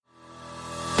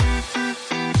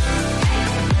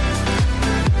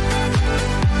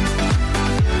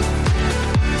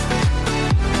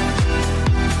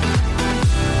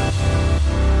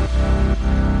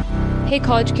Hey,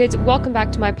 college kids, welcome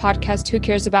back to my podcast, Who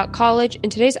Cares About College? In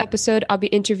today's episode, I'll be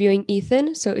interviewing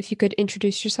Ethan. So if you could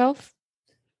introduce yourself.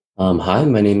 Hi,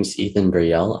 my name is Ethan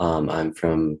Brielle. I'm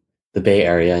from the Bay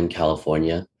Area in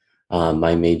California.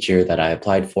 My major that I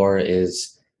applied for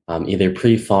is either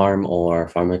pre-pharm or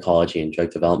pharmacology and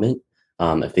drug development.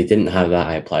 If they didn't have that,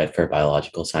 I applied for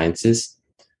biological sciences.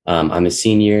 I'm a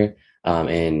senior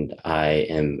and I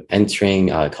am entering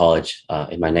college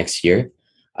in my next year.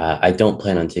 I don't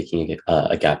plan on taking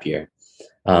a gap year.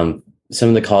 Some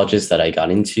of the colleges that I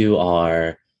got into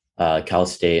are Cal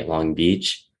State Long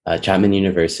Beach, Chapman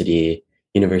University,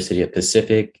 University of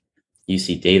Pacific,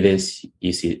 UC Davis,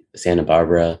 UC Santa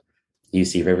Barbara,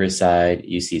 UC Riverside,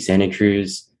 UC Santa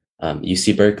Cruz,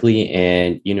 UC Berkeley,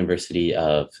 and University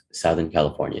of Southern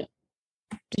California.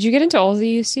 Did you get into all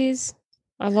the UCs?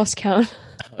 I lost count.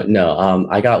 No,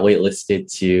 I got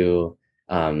waitlisted to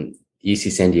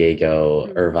UC San Diego,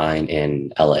 Mm. Irvine,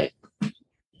 and LA.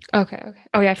 Okay.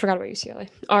 Oh, yeah, I forgot about UCLA.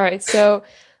 All right. So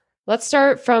let's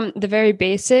start from the very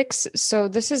basics. So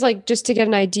this is like just to get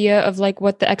an idea of like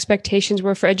what the expectations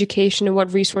were for education and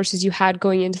what resources you had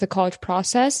going into the college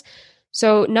process.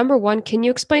 So number one, can you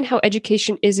explain how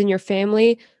education is in your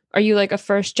family? Are you like a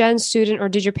first gen student or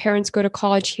did your parents go to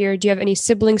college here? Do you have any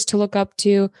siblings to look up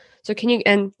to? So can you,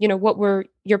 and what were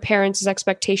your parents'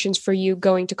 expectations for you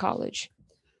going to college?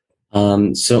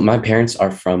 So my parents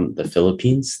are from the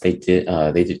Philippines. They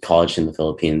did college in the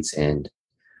Philippines, and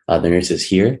the nurses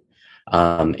here.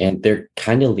 And they're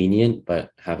kind of lenient,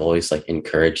 but have always like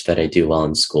encouraged that I do well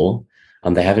in school.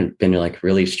 They haven't been like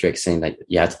really strict saying that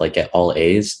you have to like get all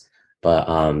A's, but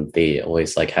they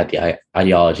always like had the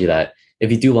ideology that if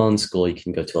you do well in school, you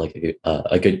can go to like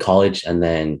a good college and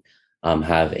then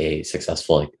have a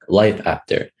successful like, life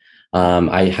after.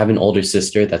 I have an older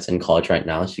sister that's in college right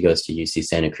now. She goes to UC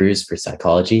Santa Cruz for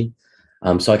psychology.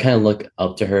 So I kind of look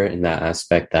up to her in that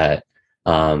aspect that,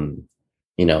 um,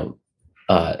 you know,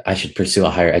 I should pursue a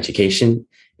higher education.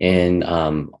 And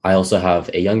I also have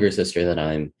a younger sister that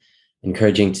I'm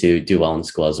encouraging to do well in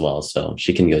school as well, so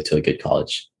she can go to a good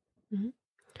college. Mhm.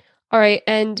 All right.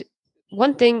 And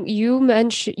one thing you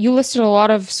mentioned, you listed a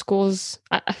lot of schools,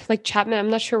 like Chapman. I'm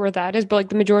not sure where that is, but like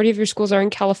the majority of your schools are in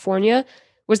California.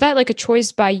 Was that like a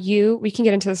choice by you? We can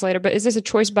get into this later, but is this a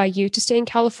choice by you to stay in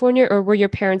California, or were your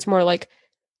parents more like,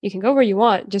 you can go where you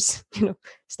want, just,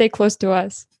 stay close to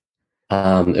us?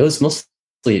 It was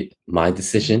mostly my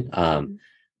decision.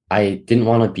 I didn't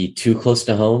want to be too close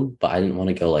to home, but I didn't want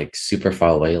to go like super far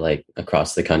away, like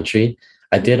across the country.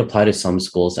 I did apply to some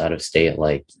schools out of state,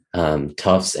 like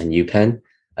Tufts and UPenn.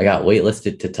 I got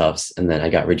waitlisted to Tufts, and then I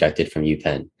got rejected from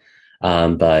UPenn.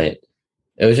 But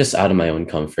it was just out of my own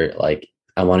comfort. Like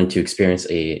I wanted to experience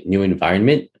a new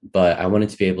environment, but I wanted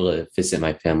to be able to visit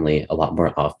my family a lot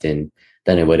more often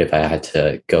than I would if I had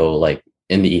to go like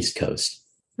in the East Coast.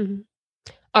 Mhm.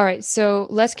 All right, so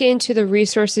let's get into the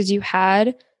resources you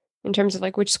had in terms of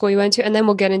like which school you went to, and then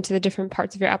we'll get into the different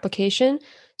parts of your application.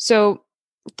 So,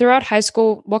 throughout high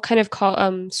school, what kind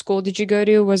of school did you go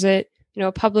to? Was it,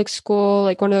 a public school,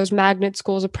 like one of those magnet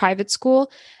schools, a private school?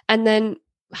 And then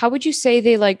how would you say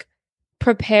they like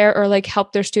prepare or like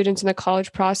help their students in the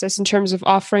college process in terms of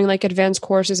offering like advanced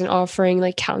courses and offering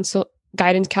like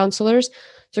guidance counselors?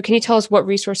 So, can you tell us what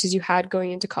resources you had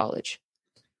going into college?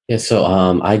 Yeah, so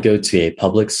I go to a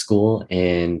public school,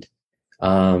 and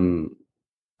um,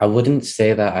 I wouldn't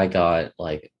say that I got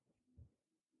like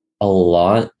a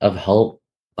lot of help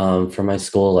from my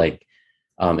school, like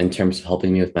in terms of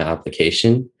helping me with my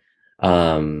application.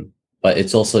 Um, but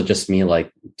it's also just me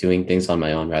like doing things on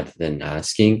my own rather than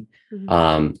asking. Mhm.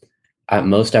 Um, at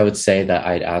most, I would say that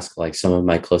I'd ask like some of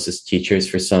my closest teachers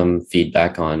for some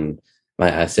feedback on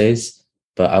my essays,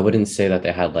 but I wouldn't say that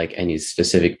they had like any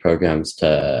specific programs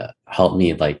to help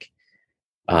me like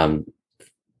um,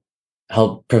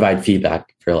 help provide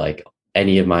feedback for like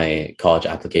any of my college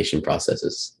application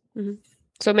processes. Mhm.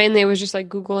 So mainly it was just like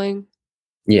Googling.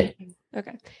 Yeah.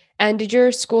 Okay. And did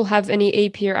your school have any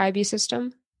AP or IB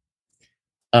system?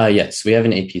 Yes, we have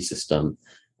an AP system.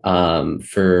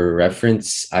 For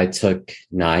reference, I took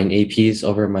 9 APs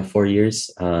over my 4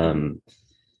 years.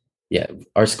 Yeah,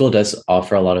 our school does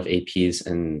offer a lot of APs,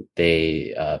 and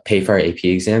they pay for our AP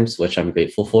exams, which I'm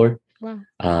grateful for. Wow.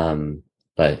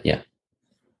 But yeah.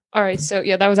 All right. So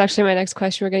yeah, that was actually my next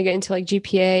question. We're gonna get into like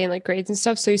GPA and like grades and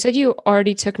stuff. So you said you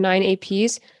already took 9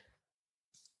 APs.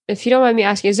 If you don't mind me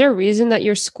asking, is there a reason that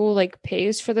your school like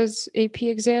pays for those AP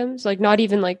exams? Like not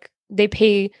even like they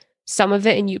pay some of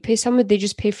it and you pay some of it, they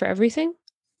just pay for everything?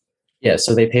 Yeah,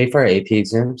 so they pay for our AP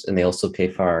exams, and they also pay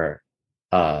for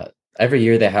our every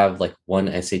year they have like one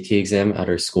SAT exam at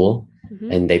our school,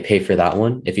 Hmm. and they pay for that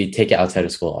one. If you take it outside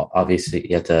of school, obviously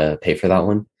you have to pay for that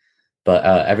one. But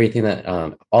everything that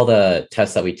all the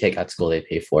tests that we take at school, they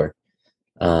pay for.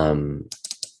 Um,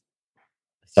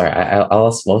 sorry, I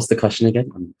lost. What was the question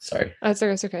again? I'm sorry. That's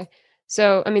okay.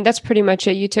 So, I mean, that's pretty much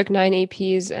it. You took 9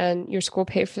 APs and your school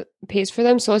pays for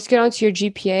them. So let's get on to your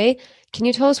GPA. Can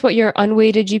you tell us what your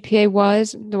unweighted GPA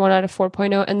was, the one out of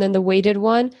 4.0, and then the weighted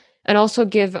one, and also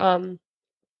give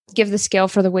the scale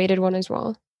for the weighted one as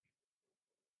well?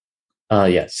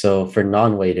 Yeah. So for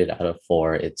non-weighted out of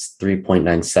four, it's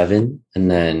 3.97, and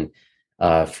then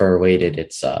for weighted,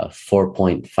 it's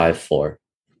 4.54.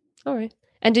 All right.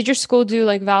 And did your school do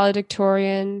like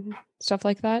valedictorian stuff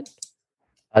like that?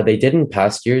 They did in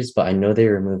past years, but I know they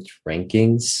removed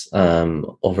rankings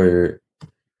over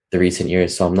the recent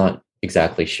years, so I'm not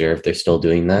exactly sure if they're still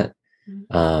doing that.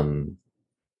 Mhm. Um,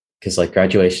 because like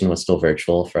graduation was still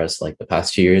virtual for us like the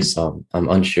past 2 years, so I'm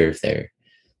unsure if they're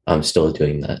still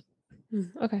doing that.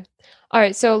 Okay. All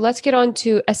right. So let's get on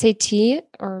to SAT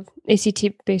or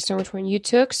ACT based on which one you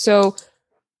took. So,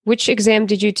 which exam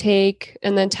did you take?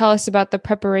 And then tell us about the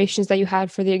preparations that you had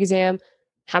for the exam,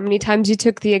 how many times you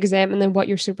took the exam, and then what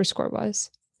your super score was.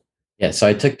 Yeah, so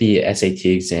I took the SAT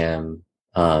exam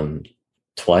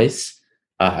twice.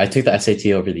 I took the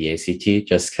SAT over the ACT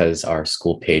just because our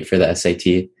school paid for the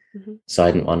SAT, Mhm. so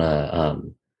I didn't want to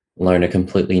learn a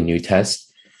completely new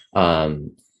test.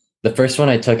 Um, the first one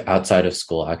I took outside of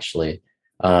school actually,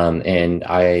 and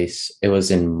it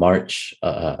was in March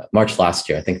last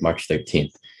year, I think March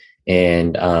 13th,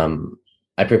 and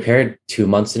I prepared 2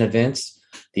 months in advance.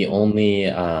 The only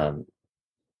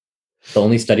the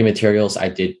only study materials I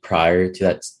did prior to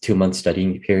that 2 month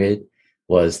studying period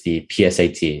was the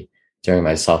PSAT during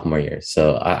my sophomore year.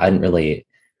 So I didn't really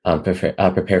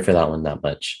prepare for that one that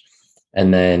much.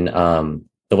 And then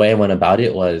the way I went about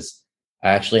it was I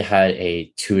actually had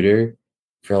a tutor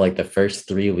for like the first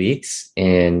 3 weeks,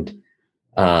 and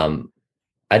um,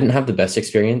 I didn't have the best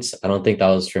experience. I don't think that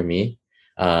was for me.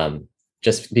 Um,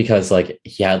 just because like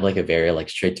he had like a very like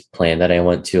strict plan that I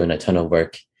went to and a ton of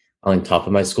work on top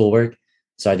of my schoolwork.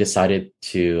 So I decided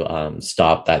to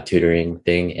stop that tutoring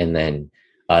thing and then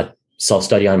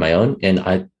self-study on my own. And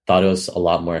I thought it was a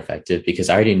lot more effective because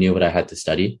I already knew what I had to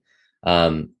study.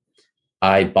 Um,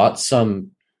 I bought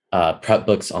some prep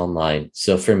books online.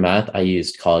 So for math, I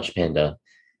used College Panda,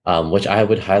 which I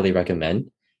would highly recommend.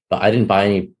 But I didn't buy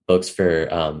any books for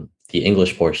the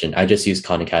English portion. I just used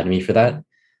Khan Academy for that.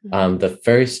 Mhm. The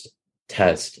first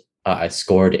test, I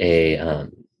scored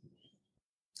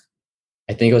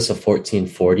I think it was a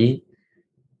 1440,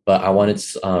 but I wanted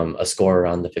a score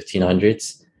around the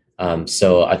 1500s.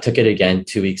 So I took it again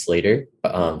 2 weeks later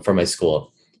for my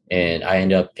school, and I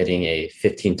ended up getting a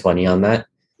 1520 on that.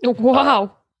 Uh,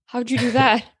 Wow. How'd you do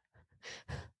that?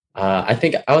 I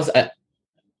think I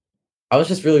was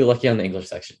just really lucky on the English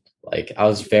section. Like I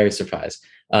was very surprised.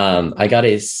 I got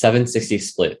a 760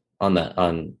 split on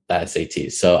that SAT.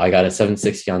 So I got a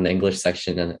 760 on the English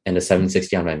section and a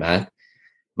 760 on my math.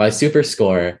 My super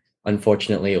score,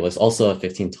 unfortunately, it was also a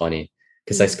 1520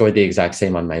 because I Mm. scored the exact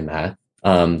same on my math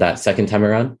that second time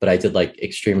around, but I did like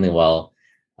extremely well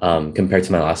compared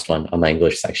to my last one on my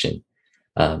English section.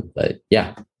 But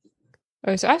yeah,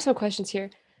 Oh, so I have some questions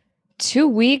here. 2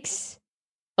 weeks,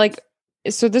 like,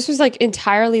 so this was like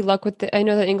entirely luck with the, I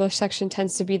know the English section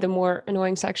tends to be the more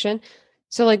annoying section.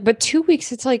 So like, but 2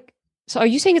 weeks, it's like, so are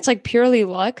you saying it's like purely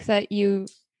luck that you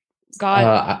got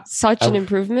uh, such an I,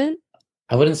 improvement?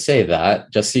 I wouldn't say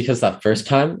that just because that first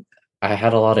time I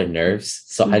had a lot of nerves.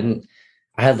 So Mhm.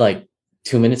 I had like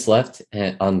 2 minutes left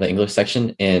on the English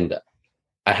section, and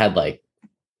I had like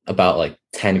about like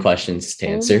 10 questions to Oh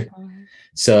my answer. God.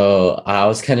 So I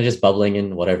was kind of just bubbling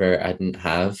in whatever I didn't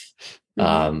have. Hmm.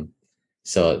 Um,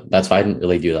 so that's why I didn't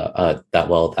really do that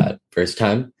well that first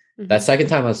time. That Hmm. second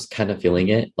time I was kind of feeling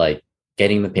it, like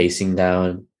getting the pacing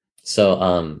down. So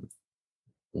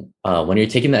when you're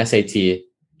taking the SAT,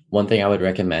 one thing I would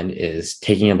recommend is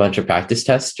taking a bunch of practice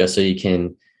tests just so you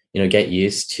can, get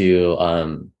used to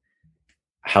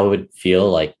how it would feel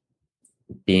like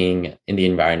being in the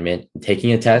environment,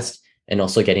 taking a test, and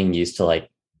also getting used to like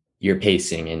your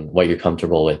pacing and what you're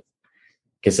comfortable with.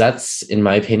 Because that's, in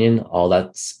my opinion, all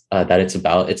that it's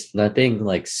about. It's nothing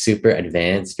like super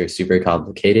advanced or super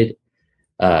complicated.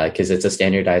 Because it's a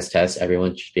standardized test,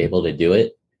 everyone should be able to do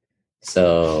it.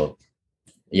 So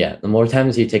yeah, the more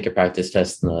times you take a practice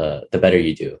test, the better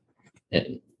you do.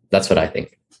 And that's what I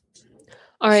think.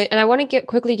 All right, and I want to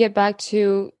quickly get back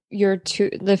to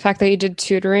the fact that you did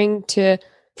tutoring to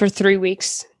for 3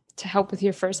 weeks to help with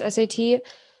your first SAT.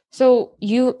 So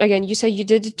you said you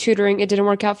did tutoring, it didn't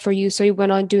work out for you, so you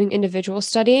went on doing individual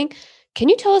studying. Can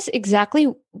you tell us exactly,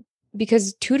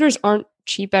 because tutors aren't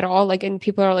cheap at all, like, and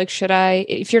people are like, should I,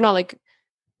 if you're not like,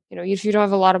 if you don't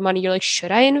have a lot of money, you're like,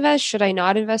 should I invest? Should I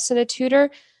not invest in a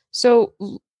tutor? So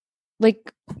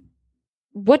like,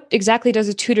 what exactly does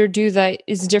a tutor do that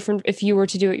is different if you were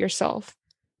to do it yourself?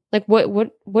 Like what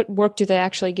work do they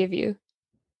actually give you?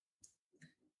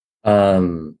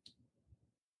 Um,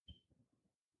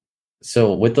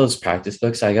 so with those practice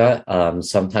books I got,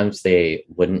 sometimes they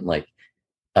wouldn't like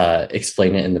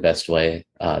explain it in the best way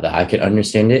that I could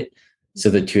understand it. So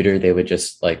the tutor, they would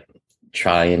just like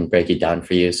try and break it down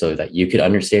for you so that you could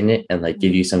understand it and like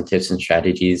give you some tips and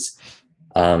strategies.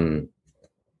 Um,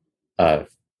 uh,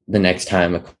 the next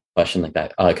time a question like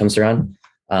that comes around.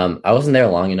 I wasn't there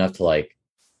long enough to like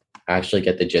actually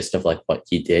get the gist of like what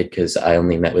he did because I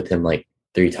only met with him like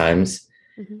 3 times.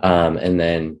 Mhm. And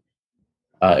then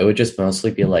it would just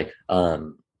mostly be like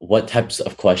what types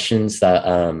of questions that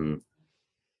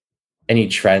any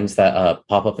trends that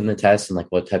pop up in the test and like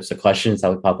what types of questions that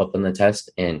would pop up in the test.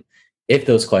 And if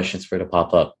those questions were to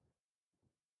pop up,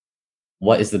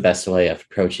 what is the best way of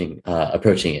approaching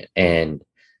it? And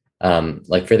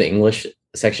like for the English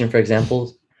section, for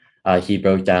example, he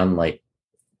broke down like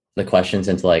the questions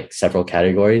into like several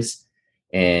categories.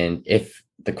 And if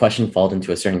the question falls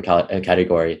into a certain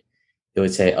category, it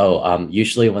would say, oh,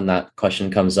 usually when that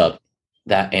question comes up,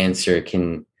 that answer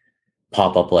can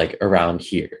pop up like around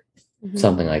here, Mhm.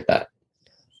 something like that.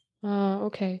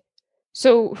 Okay.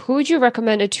 So who would you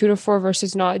recommend a tutor for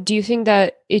versus not? Do you think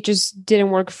that it just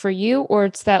didn't work for you, or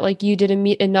it's that like you didn't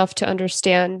meet enough to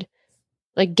understand,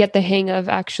 like get the hang of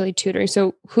actually tutoring?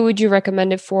 So who would you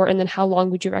recommend it for, and then how long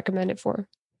would you recommend it for?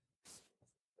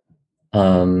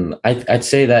 I'd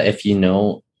say that if you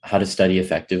know how to study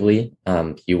effectively,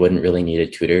 you wouldn't really need a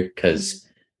tutor Mhm. because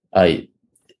uh,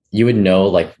 you would know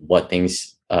like what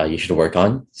things you should work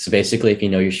on. So basically, if you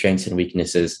know your strengths and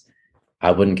weaknesses,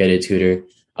 I wouldn't get a tutor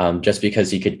just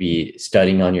because you could be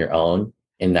studying on your own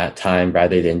in that time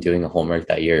rather than doing a homework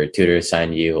that your tutor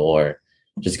assigned you or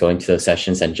just going to those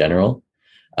sessions in general.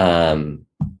 Um,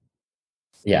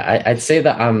 yeah, I'd say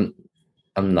that I'm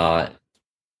not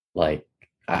like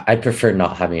I prefer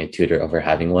not having a tutor over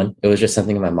having one. It was just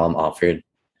something my mom offered.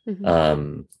 Mhm.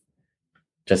 Um,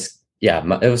 just yeah,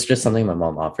 it was just something my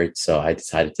mom offered, so I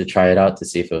decided to try it out to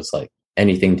see if it was like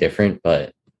anything different.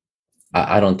 But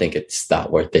I don't think it's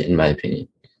that worth it in my opinion.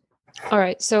 All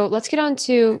right, so let's get on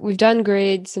to, we've done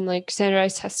grades and like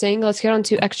standardized testing. Let's get on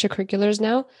to extracurriculars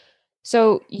now.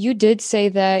 So you did say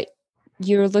that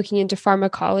you're looking into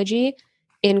pharmacology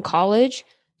in college.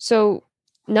 So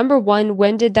number one,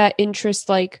 when did that interest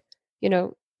like, you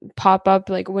know, pop up?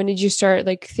 Like when did you start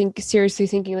like seriously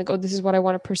thinking like, oh, this is what I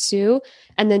want to pursue?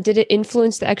 And then did it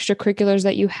influence the extracurriculars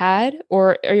that you had,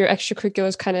 or are your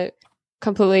extracurriculars kind of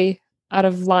completely out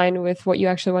of line with what you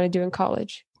actually want to do in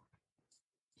college?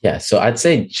 Yeah, so I'd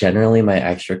say generally my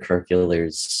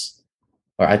extracurriculars,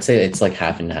 or I'd say it's like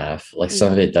half and half. Like some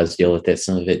of Mm-hmm. it does deal with it,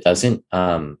 some of it doesn't.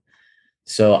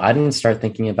 So I didn't start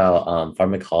thinking about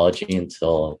pharmacology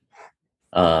until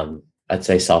I'd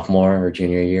say sophomore or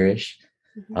junior yearish.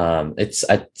 It's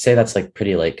I'd say that's like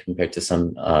pretty late compared to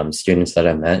some students that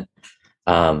I met.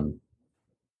 Um,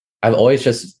 I've always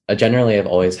just generally I've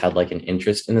always had like an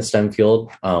interest in the STEM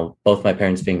field. Both my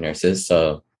parents being nurses,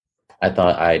 so I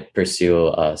thought I'd pursue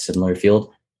a similar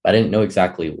field. But I didn't know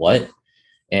exactly what,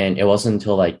 and it wasn't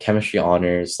until like chemistry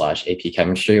honors slash AP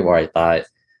chemistry where I thought,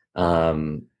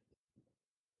 um,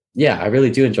 yeah, I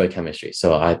really do enjoy chemistry.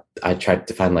 So I tried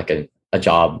to find like a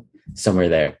job somewhere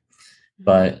there.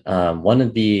 Mm-hmm. But one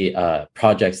of the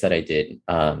projects that I did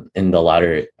in the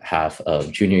latter half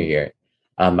of junior year,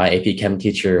 my AP Chem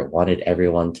teacher wanted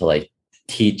everyone to like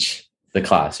teach the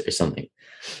class or something.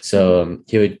 Mm-hmm. So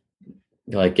he would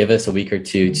like give us a week or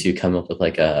two to come up with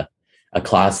like a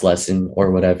class lesson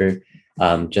or whatever,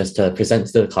 just to present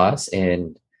to the class.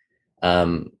 And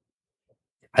um,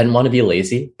 I didn't want to be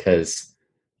lazy because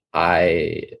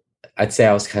I I'd say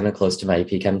I was kind of close to my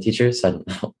AP Chem teacher, so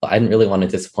I didn't really want to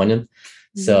disappoint him.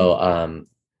 Mm-hmm. So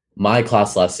my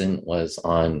class lesson was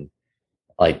on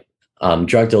like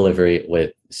drug delivery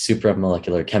with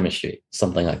supramolecular chemistry,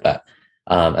 something like that.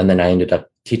 And then I ended up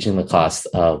teaching the class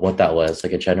what that was,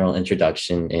 like a general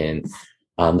introduction in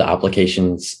the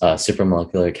applications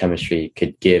supramolecular chemistry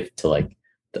could give to like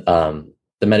the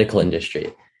medical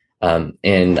industry.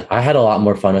 And I had a lot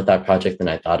more fun with that project than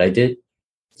I thought I did.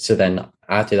 So then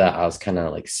after that, I was kind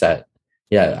of like set.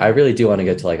 Yeah, I really do want to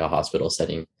go to like a hospital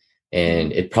setting, Mm-hmm.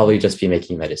 and it'd probably just be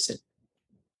making medicine.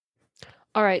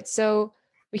 All right, so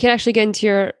we can actually get into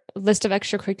your list of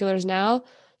extracurriculars now.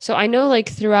 So I know like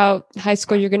throughout high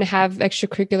school, you're going to have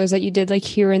extracurriculars that you did like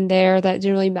here and there that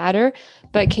didn't really matter.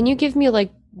 But can you give me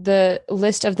like the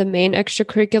list of the main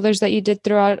extracurriculars that you did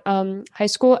throughout high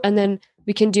school? And then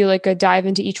we can do like a dive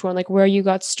into each one, like where you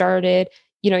got started,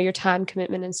 your time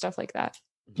commitment and stuff like that.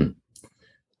 Mhm.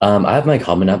 I have my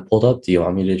Common App pulled up. Do you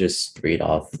want me to just read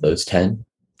off those 10?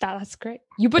 That's great.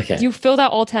 You Okay. filled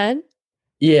out all 10?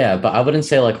 Yeah, but I wouldn't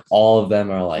say like all of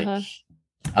them are like,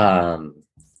 Uh-huh. um,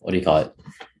 what do you call it?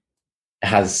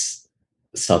 Has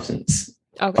substance.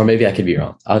 Or Okay. maybe I could be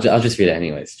wrong. I'll just read it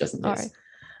anyways, just in All case.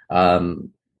 right.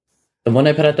 Um, the one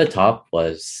I put at the top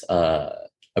was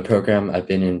a program I've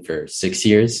been in for 6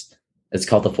 years. It's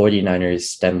called the 49ers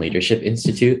STEM Leadership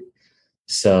Institute.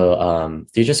 So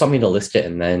do you just want me to list it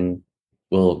and then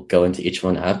we'll go into each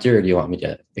one after, or do you want me to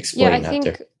Yeah, I explain after?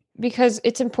 think because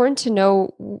it's important to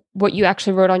know what you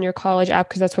actually wrote on your college app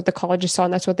because that's what the colleges saw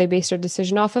and that's what they based their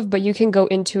decision off of. But you can go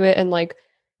into it and like,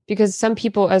 because some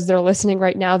people, as they're listening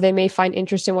right now, they may find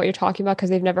interest in what you're talking about because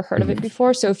they've never heard of it Mhm.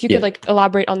 before. So if you could Yeah. like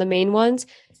elaborate on the main ones,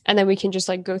 and then we can just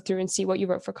like go through and see what you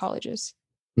wrote for colleges.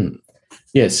 Hmm.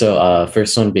 Yeah, so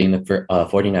first one being the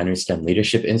 49ers STEM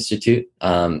Leadership Institute.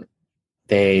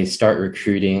 They start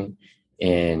recruiting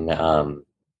in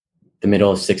the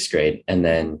middle of sixth grade. And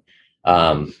then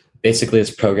basically,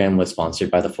 this program was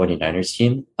sponsored by the 49ers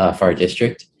team for our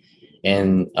district.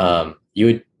 And you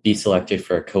would be selected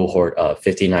for a cohort of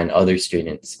 59 other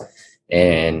students.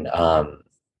 And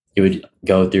you would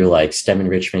go through like STEM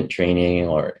enrichment training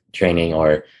or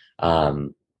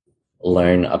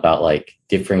learn about like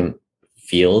different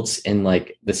fields in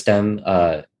like the STEM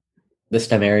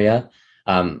area.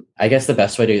 I guess the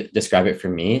best way to describe it for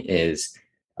me is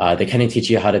they kind of teach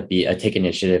you how to take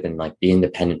initiative and like be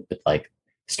independent with like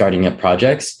starting up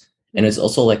projects. And it's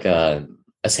also like a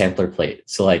sampler plate.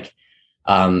 So like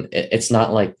it's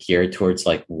not like geared towards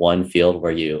like one field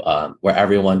where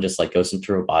everyone just like goes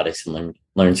into robotics and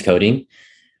learns coding.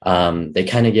 They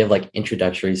kind of give like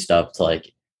introductory stuff to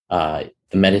like the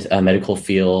medical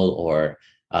field or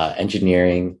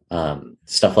engineering,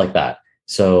 stuff like that.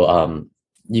 So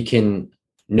you can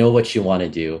know what you want to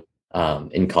do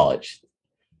in college.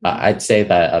 I'd say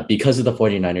that because of the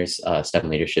 49ers STEM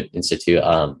Leadership Institute,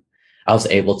 I was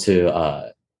able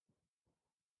to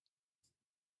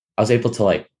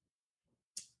like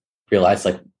realize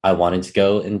like I wanted to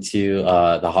go into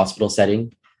the hospital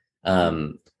setting.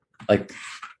 Like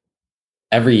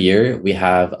every year we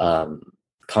have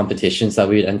competitions that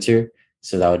we'd enter.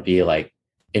 So that would be like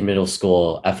in middle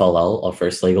school, FLL or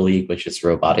First Lego League, which is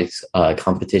robotics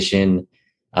competition.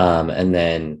 And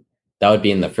then that would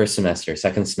be in the first semester.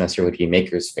 Second semester would be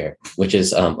Makers Fair, which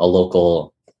is a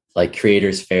local like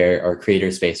creators fair or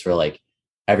creator space where like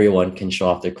everyone can show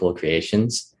off their cool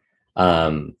creations.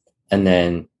 And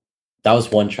then that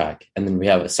was one track. And then we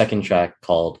have a second track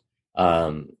called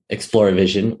Explore a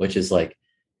Vision, which is like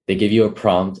they give you a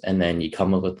prompt and then you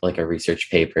come up with like a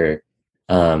research paper,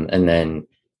 and then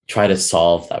try to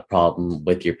solve that problem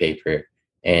with your paper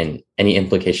and any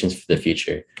implications for the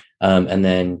future. And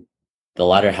then the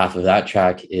latter half of that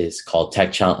track is called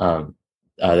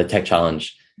the Tech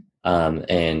Challenge.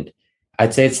 And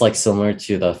I'd say it's like similar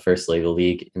to the first Lego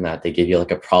League in that they give you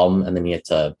like a problem and then you have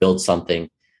to build something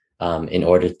in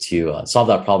order to solve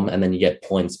that problem. And then you get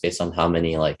points based on how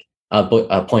many like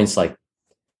points like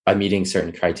by meeting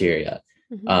certain criteria.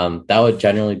 Mm-hmm. That would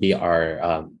generally be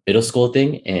our middle school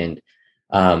thing. And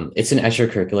it's an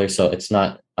extracurricular, so it's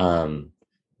not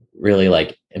really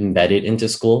like embedded into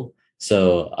school.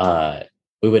 So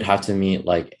we would have to meet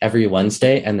like every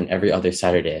Wednesday and then every other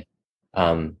Saturday,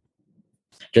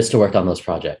 just to work on those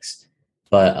projects.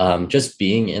 But just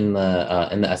being in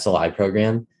the SLI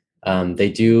program, they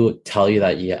do tell you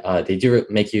that they do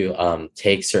make you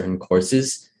take certain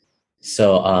courses.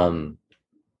 So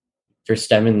for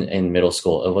STEM in middle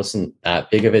school, it wasn't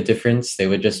that big of a difference. They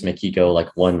would just make you go like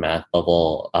one math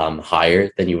level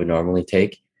higher than you would normally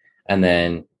take. And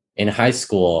then in high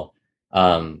school,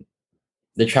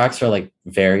 the tracks are like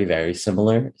very, very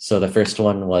similar. So the first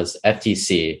one was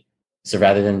FTC. So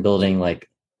rather than building like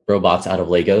robots out of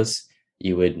Legos,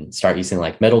 you would start using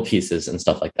like metal pieces and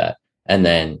stuff like that. And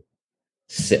then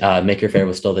Maker Faire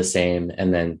was still the same.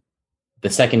 And then the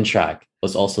second track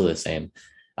was also the same.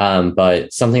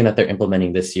 But something that they're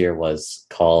implementing this year was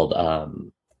called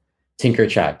Tinker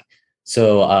Track.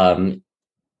 So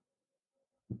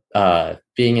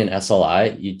being in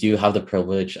SLI, you do have the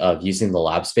privilege of using the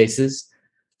lab spaces.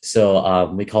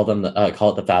 So we call it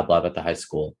the Fab Lab at the high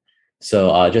school.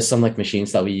 So just some like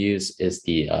machines that we use is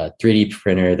the 3D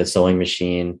printer, the sewing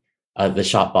machine, the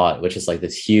ShopBot, which is like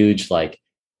this huge like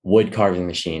wood carving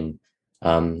machine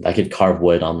that could carve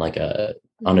wood on like a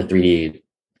on a Mhm.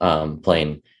 3D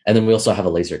plane. And then we also have a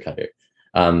laser cutter.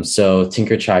 So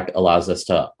TinkerTrack allows us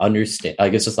to understand,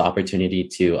 gives us the opportunity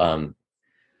to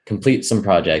complete some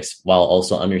projects while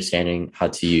also understanding how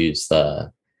to use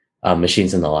the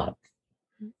machines in the lab.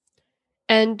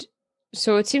 And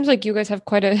so it seems like you guys have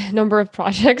quite a number of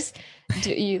projects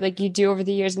you do over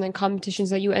the years and then competitions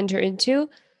that you enter into.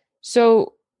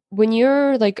 So when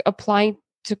you're like applying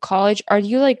to college, are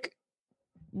you like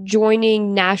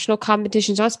joining national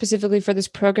competitions, not specifically for this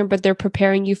program, but they're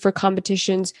preparing you for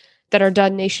competitions that are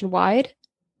done nationwide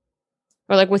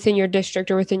or like within your district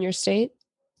or within your state?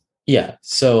 Yeah.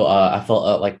 So I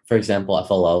felt like, for example,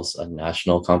 FLL is a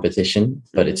national competition,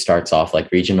 but Hmm. it starts off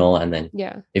like regional. And then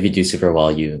Yeah. if you do super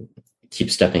well, you keep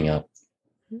stepping up.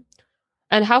 Mhm.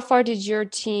 And how far did your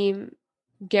team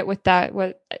get with that?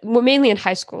 Well, mainly in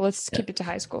high school. Let's Yeah. keep it to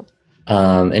high school.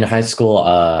 In high school,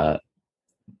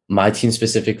 my team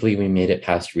specifically, we made it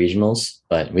past regionals,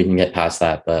 but we didn't get past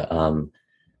that. But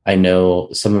I know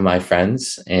some of my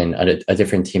friends and a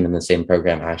different team in the same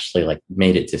program actually like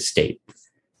made it to state.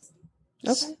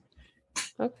 Okay.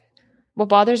 Okay. What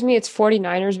bothers me, it's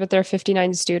 49ers, but there are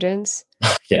 59 students.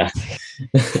 Yeah.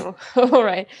 Oh, all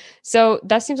right. So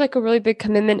that seems like a really big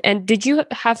commitment. And did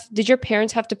your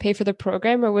parents have to pay for the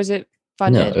program or was it No,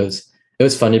 funded? it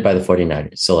was funded by the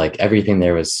 49ers. So like everything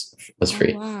there was Oh,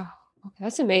 free. wow. Okay,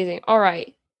 that's amazing. All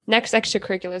right. Next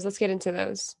extracurriculars. Let's get into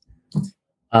those.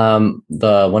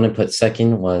 The one I put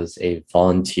second was a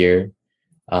volunteer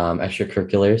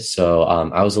extracurricular. So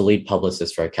I was a lead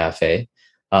publicist for a cafe,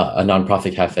 a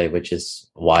nonprofit cafe, which is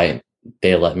why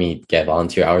they let me get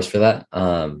volunteer hours for that.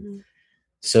 Mhm.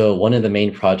 So one of the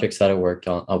main projects that I worked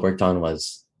on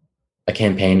was a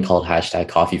campaign called hashtag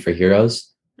Coffee for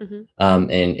Heroes. Mhm.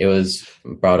 And it was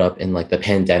brought up in like the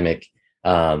pandemic,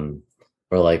 um,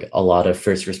 where like a lot of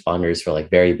first responders were like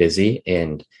very busy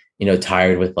and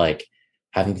tired with like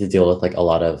having to deal with like a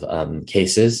lot of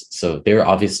cases. So they were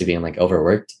obviously being like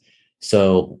overworked.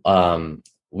 So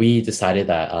we decided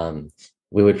that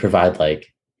we would provide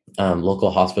like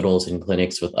local hospitals and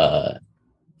clinics with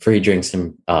free drinks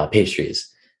and pastries.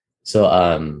 So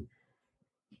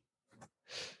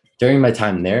during my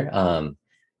time there,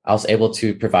 I was able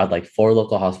to provide like four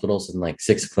local hospitals and like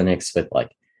six clinics with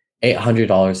like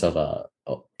 $800 of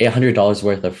 $800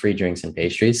 worth of free drinks and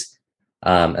pastries.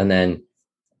 And then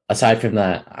aside from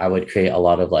that, I would create a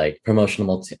lot of like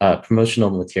promotional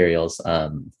materials,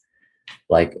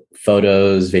 like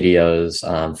photos,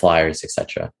 videos, flyers,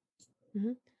 etc.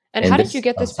 Mhm. And And how did you this,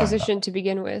 get oh, this sorry. position to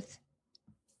begin with?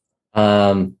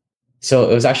 So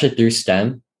it was actually through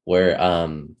STEM where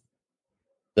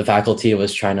the faculty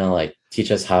was trying to like teach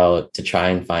us how to try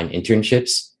and find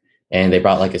internships, and they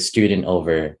brought like a student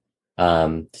over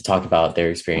to talk about their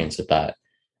experience with that.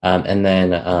 And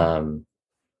then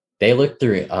they looked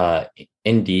through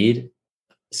Indeed.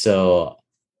 So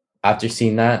after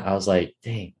seeing that, I was like,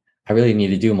 dang, I really need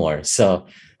to do more. So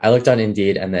I looked on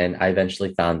Indeed, and then I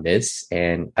eventually found this,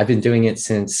 and I've been doing it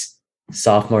since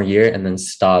sophomore year, and then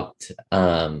stopped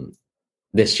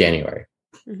this January.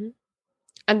 Mhm.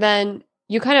 And then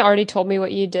you kind of already told me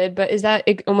what you did, but is that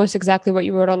almost exactly what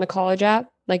you wrote on the college app?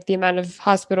 Like the amount of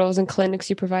hospitals and clinics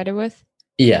you provided with?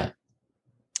 Yeah.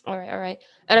 All right, all right.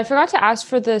 And I forgot to ask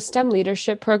for the STEM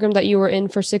leadership program that you were in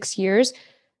for 6 years.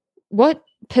 What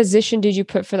position did you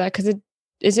put for that? Because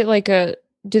is it like a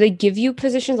do they give you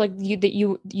positions like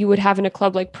you would have in a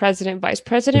club like president, vice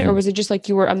president, or Mhm. was it just like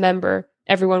you were a member,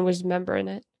 everyone was a member in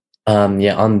it?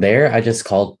 Yeah, on there, I just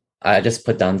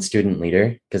put down student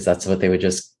leader because that's what they would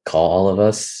just call all of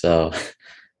us. So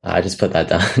I just put that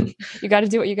down. You got to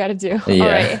do what you got to do. All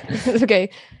Yeah. right. Okay.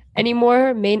 Any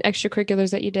more main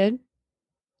extracurriculars that you did?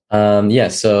 Yeah.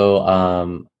 So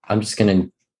I'm just gonna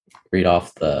read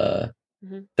off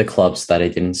Hmm. the clubs that I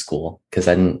did in school because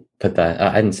I didn't put that.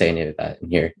 I didn't say any of that in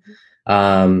here.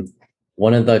 Um,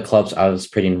 One of the clubs I was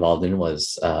pretty involved in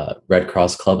was Red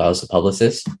Cross Club. I was a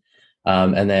publicist.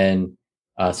 And then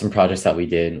some projects that we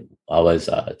did was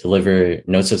deliver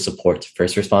notes of support to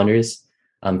first responders,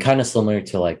 kind of similar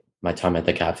to like my time at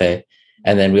the cafe.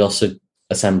 And then we also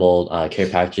assembled care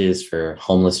packages for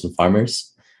homeless and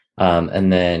farmers,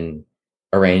 and then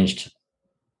arranged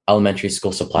elementary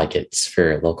school supply kits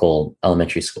for local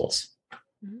elementary schools.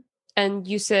 Mhm. And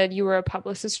you said you were a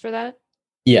publicist for that?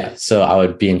 Yeah, so I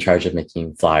would be in charge of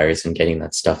making flyers and getting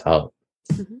that stuff out.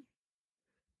 Mhm.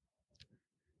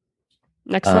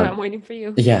 Next one, I'm Um, waiting for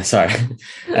you. yeah, sorry.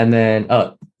 And then,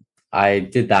 oh, I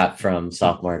did that from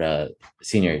sophomore to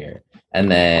senior year. And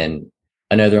then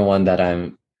another one that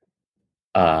I'm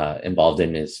involved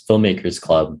in is Filmmakers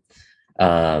Club.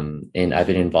 And I've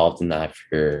been involved in that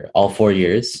for all 4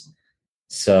 years.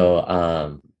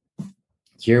 So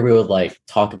here we would like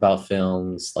talk about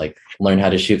films, like learn how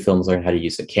to shoot films, learn how to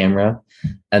use a camera,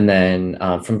 and then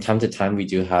from time to time we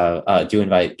do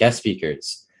invite guest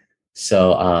speakers.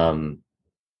 So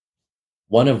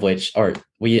one of which, or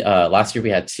we last year we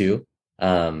had two.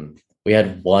 We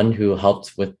had one who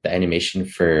helped with the animation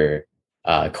for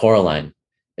Coraline,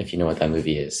 if you know what that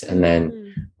movie is, and then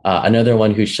Mm. another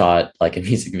one who shot like a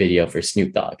music video for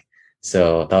Snoop Dogg.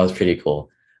 So that was pretty cool.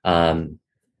 Um,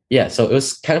 yeah, so it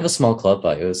was kind of a small club,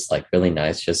 but it was like really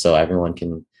nice, just so everyone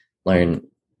can learn.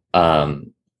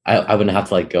 I wouldn't have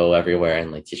to like go everywhere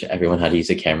and like teach everyone how to use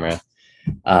a camera.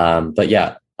 But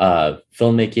yeah,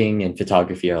 filmmaking and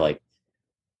photography are like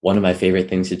one of my favorite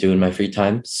things to do in my free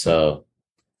time. So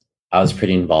I was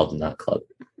pretty involved in that club.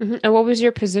 And what was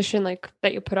your position like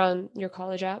that you put on your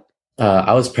college app?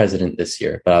 I was president this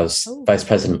year, but I was Oh, vice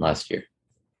president last year.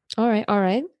 all right, all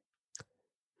right.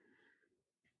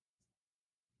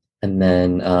 And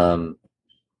then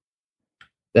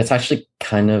that's actually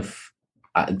kind of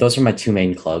those are my two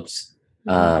main clubs.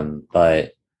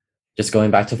 But just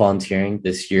going back to volunteering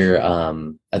this year,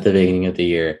 at the beginning of the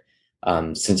year,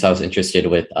 since I was interested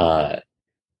with the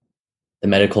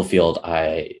medical field,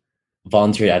 I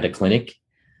volunteered at a clinic.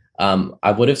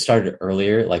 I would have started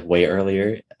earlier, like way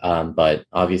earlier, but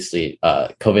obviously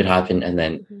COVID happened, and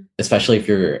then Mhm. especially if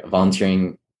you're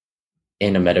volunteering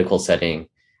in a medical setting,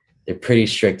 they're pretty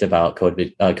strict about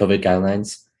COVID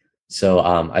guidelines. So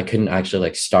I couldn't actually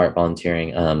like start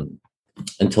volunteering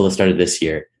until the start of this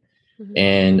year, Mhm.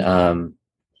 and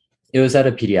it was at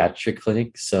a pediatric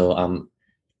clinic. So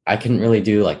I couldn't really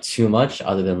do like too much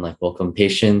other than like welcome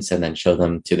patients and then show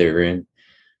them to their room.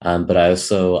 But I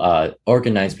also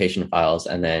organized patient files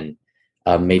and then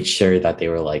made sure that they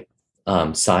were like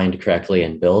signed correctly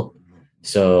and billed.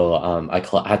 So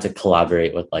had to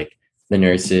collaborate with like the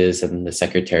nurses and the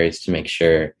secretaries to make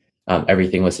sure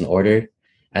everything was in order.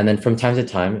 And then from time to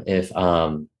time, if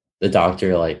the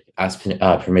doctor like asked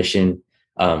permission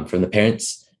from the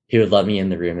parents, he would let me in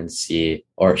the room and see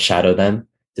or shadow them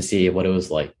to see what it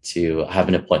was like to have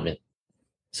an appointment.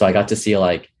 So I got to see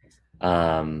like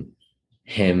um,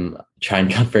 him try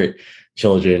and comfort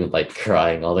children like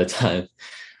crying all the time.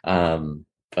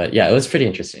 But yeah, it was pretty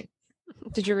interesting.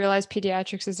 Did you realize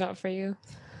pediatrics is not for you?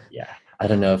 Yeah, I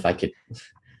don't know if I could.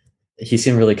 He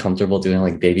seemed really comfortable doing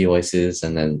like baby voices,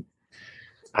 and then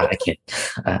I can't.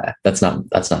 That's not.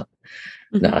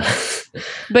 Mhm. No.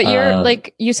 But you're uh,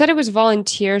 like you said it was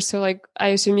volunteer, so like I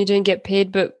assume you didn't get paid,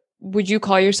 but would you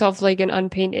call yourself like an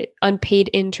unpaid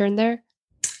intern there?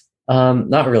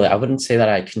 not really. I wouldn't say that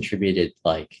I contributed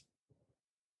like.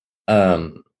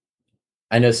 Um,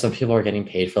 I know some people are getting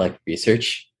paid for like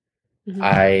research. Hmm.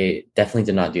 I definitely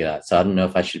did not do that, so I don't know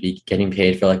if I should be getting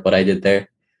paid for like what I did there.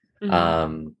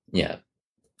 Hmm. Yeah.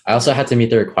 I also had to meet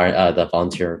the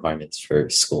volunteer requirements for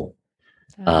school.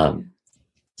 Yeah. Um,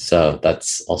 so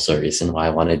that's also a reason why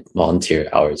I wanted volunteer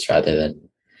hours rather than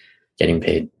getting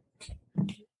paid.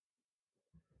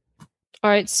 All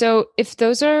right. So if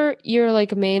those are your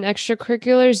like main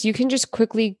extracurriculars, you can just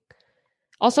quickly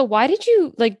also, why did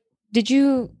you like did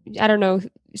you I don't know,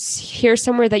 hear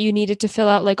somewhere that you needed to fill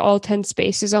out like all 10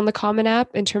 spaces on the Common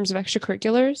App in terms of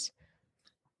extracurriculars?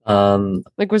 Um,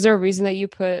 Like was there a reason that you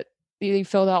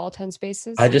filled out all 10 I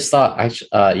spaces? just thought, actually,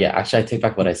 yeah, actually, I take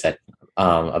back what I said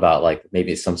about like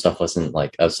maybe some stuff wasn't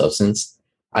like of substance.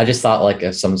 I just thought like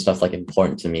if some stuff like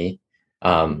important to me.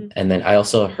 Hmm. And then I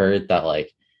also heard that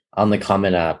like on the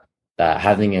Common App that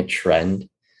having a trend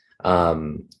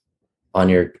um, on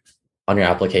your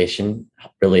application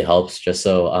really helps. Just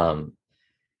so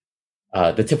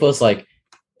the tip was like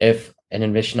if an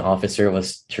admission officer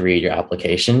was to read your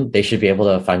application, they should be able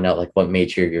to find out like what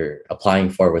major you're applying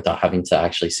for without having to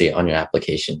actually see it on your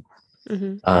application.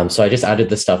 Hmm. So I just added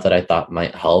the stuff that I thought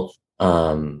might help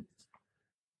them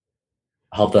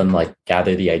like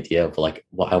gather the idea of like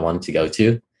what I wanted to go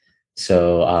to.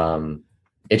 So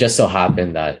it just so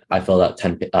happened that I filled out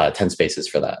 10 spaces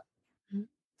for that. All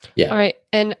Yeah. right.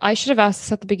 And I should have asked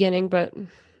this at the beginning, but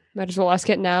might as well ask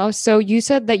it now. So you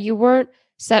said that you weren't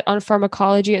set on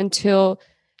pharmacology until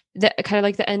the kind of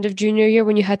like the end of junior year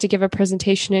when you had to give a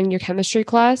presentation in your chemistry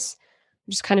class,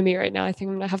 which is kind of me right now. I think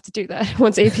I'm gonna have to do that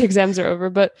once AP exams are over.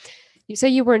 But you said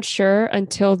you weren't sure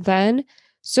until then.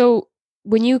 So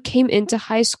when you came into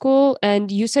high school and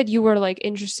you said you were like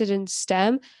interested in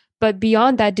STEM, but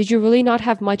beyond that, did you really not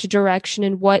have much direction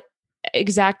in what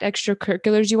exact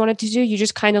extracurriculars you wanted to do? You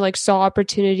just kind of like saw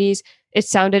opportunities, it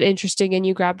sounded interesting, and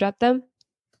you grabbed at them?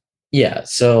 Yeah.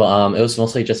 So it was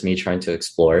mostly just me trying to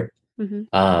explore. Mm-hmm.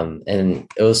 And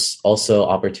it was also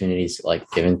opportunities like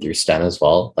given through STEM as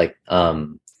well. Like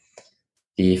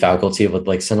the faculty would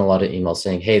like send a lot of emails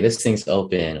saying, "Hey, this thing's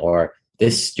open," or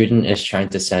 "This student is trying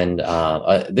to send,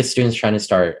 this student's trying to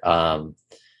start,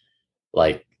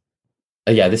 like,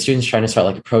 yeah, this student's trying to start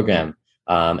like a program,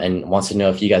 and wants to know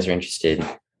if you guys are interested."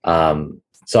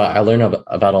 So I learned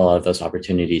about a lot of those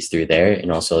opportunities through there,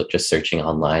 and also just searching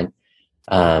online.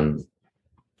 Um,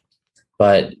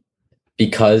 but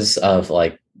because of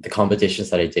like the competitions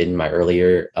that I did in my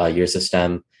earlier years of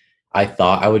STEM, I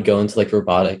thought I would go into like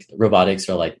robotics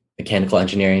or like mechanical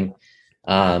engineering.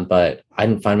 But I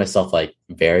didn't find myself like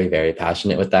very, very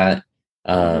passionate with that.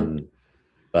 Mhm.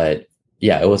 But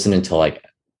yeah, it wasn't until like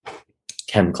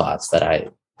chem class that I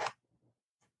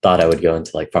thought I would go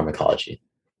into like pharmacology.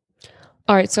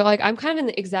 All right, so like I'm kind of in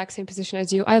the exact same position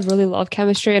as you. I really love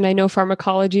chemistry, and I know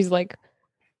pharmacology is like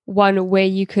one way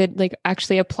you could like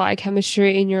actually apply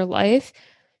chemistry in your life.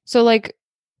 So like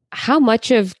how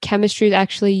much of chemistry is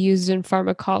actually used in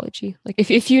pharmacology? Like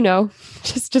if you know,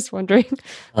 just wondering.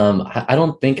 I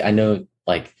don't think I know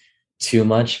like too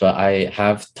much, but I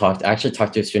actually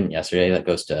talked to a student yesterday that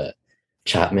goes to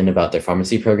Chapman about their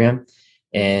pharmacy program,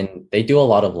 and they do a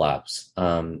lot of labs.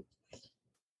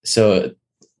 So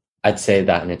I'd say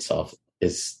that in itself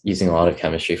is using a lot of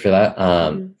chemistry for that.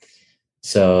 Mhm.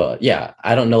 So yeah,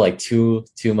 I don't know like too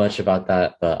much about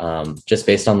that, but just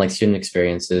based on like student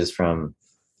experiences from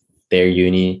their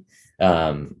uni,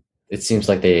 um, it seems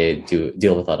like they do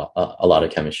deal with a lot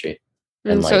of chemistry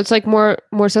and And so like it's like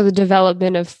more so the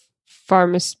development of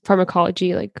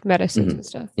pharmacology, like medicines mhm, and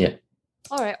stuff. yeah.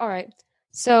 All right, all right.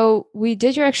 So we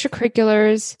did your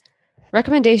extracurriculars.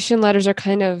 Recommendation letters are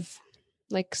kind of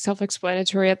like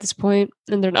self-explanatory at this point,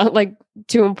 and they're not like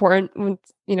too important when,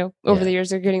 over the Yeah. years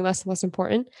they're getting less and less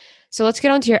important. So let's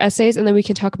get on to your essays, and then we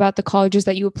can talk about the colleges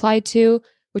that you applied to,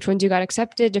 which ones you got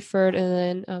accepted, deferred,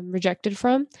 and then rejected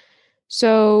from.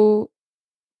 So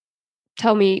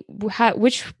tell me,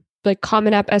 which like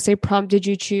Common App essay prompt did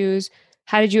you choose?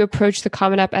 How did you approach the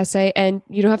Common App essay? And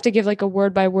you don't have to give like a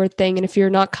word by word thing. And if you're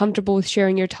not comfortable with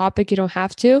sharing your topic, you don't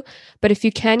have to. But if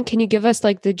you can you give us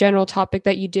like the general topic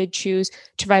that you did choose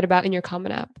to write about in your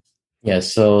Common App? Yeah.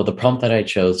 So the prompt that I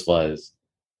chose was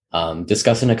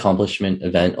discuss an accomplishment,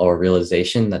 event, or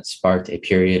realization that sparked a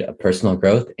period of personal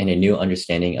growth and a new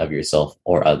understanding of yourself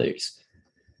or others.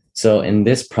 So in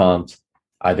this prompt,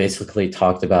 I basically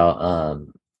talked about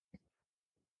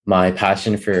my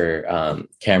passion for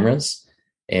cameras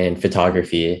and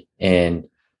photography, and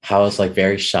how I was like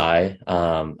very shy,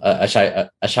 a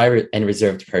shy and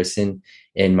reserved person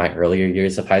in my earlier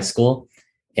years of high school,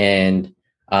 and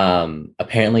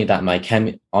apparently that my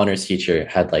chem honors teacher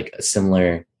had like a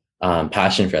similar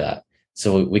passion for that.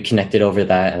 So we connected over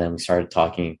that, and then we started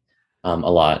talking a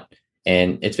lot.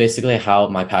 And it's basically how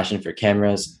my passion for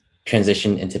cameras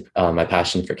transitioned into my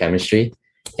passion for chemistry,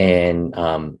 and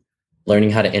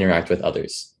learning how to interact with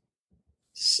others.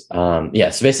 Yeah,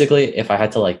 so basically, if I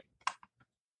had to like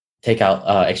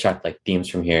extract like themes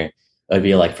from here, it would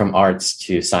be like from arts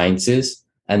to sciences,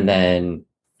 and then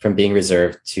from being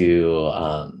reserved to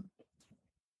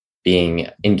being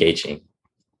engaging.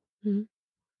 Mhm.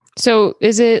 So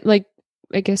is it like,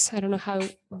 I guess I don't know how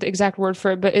the exact word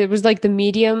for it, but it was like the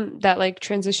medium that like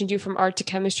transitioned you from art to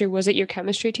chemistry. Was it your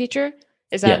chemistry teacher?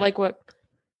 Is that Yeah, like what?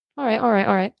 All right, all right,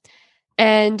 all right.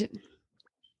 And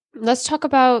let's talk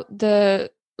about the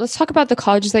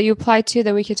colleges that you applied to.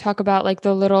 Then we could talk about like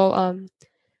the little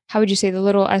how would you say, the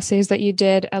little essays that you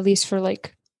did, at least for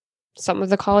like some of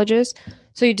the colleges.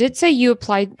 So you did say you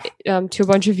applied to a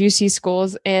bunch of UC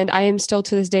schools, and I am still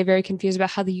to this day very confused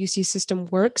about how the UC system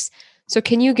works. So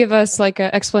can you give us like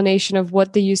an explanation of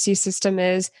what the UC system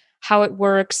is, how it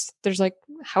works? There's like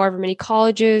however many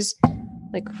colleges,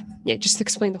 like yeah, just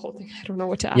explain the whole thing. I don't know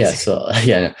what to yeah. ask. So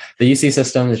yeah, the UC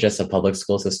system is just a public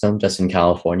school system, just in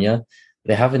California.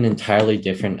 They have an entirely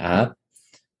different app,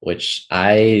 which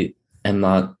I am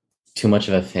not too much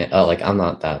of a fan. Like I'm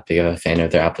not that big of a fan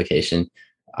of their application.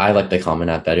 I like the Common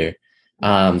App better.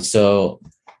 In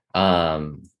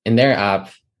their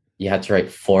app, you have to write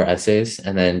 4 essays,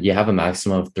 and then you have a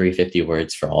maximum of 350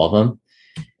 words for all of them.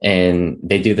 And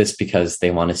they do this because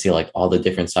they want to see like all the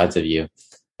different sides of you.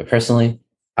 But personally,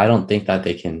 I don't think that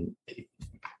they can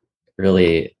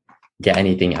really get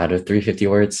anything out of 350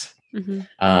 words. Mm-hmm.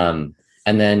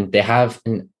 And then they have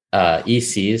an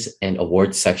ECs and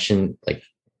awards section like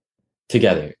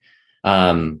together.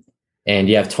 Um, and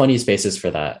you have 20 spaces for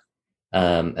that.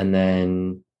 And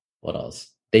then what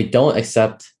else? They don't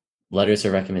accept letters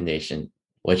of recommendation,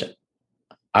 which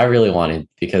I really wanted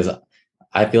because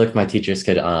I feel like my teachers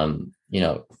could,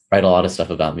 write a lot of stuff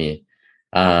about me.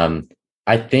 Um,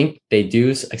 I think they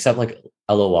do accept like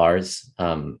LORs,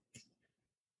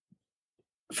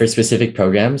 for specific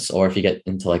programs, or if you get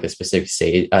into like a specific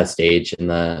stage in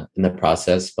the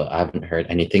process, but I haven't heard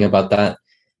anything about that.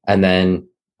 And then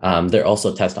they're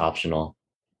also test optional.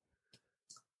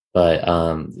 But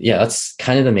yeah, that's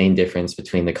kind of the main difference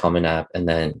between the Common App and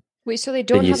then Wait, so they the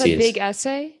don't have a UCs. big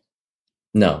essay?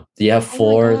 No, you have Oh my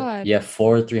four. God. You have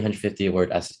four 350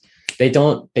 word essays. They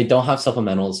don't have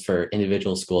supplementals for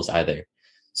individual schools either.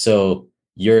 So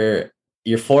your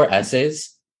four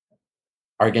essays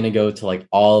are gonna go to like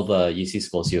all the UC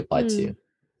schools you applied Hmm. to.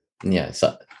 Yeah.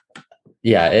 So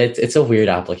yeah, it's a weird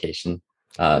application.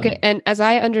 Okay, and as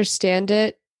I understand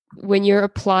it, when you're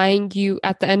applying, you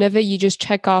at the end of it, you just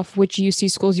check off which UC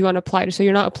schools you want to apply to. So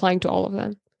you're not applying to all of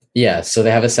them. Yeah. So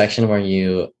they have a section where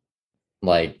you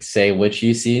like say which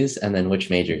UCs and then which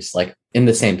majors, like in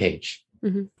the same page.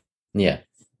 Hmm. Yeah.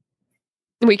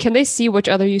 Wait, can they see which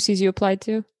other UCs you applied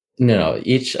to? No.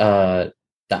 Each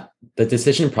that the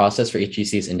decision process for each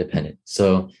UC is independent.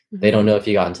 So they Mhm. don't know if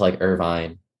you got into like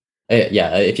Irvine.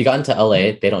 Yeah, if you got into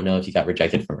LA, they don't know if you got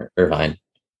rejected from Irvine.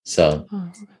 So Oh,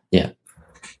 okay. yeah.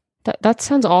 That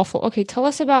sounds awful. Okay, tell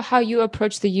us about how you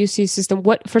approach the UC system.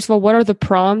 What first of all, what are the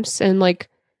prompts and like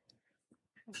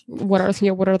what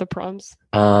are the prompts?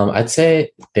 I'd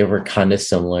say they were kind of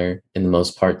similar in the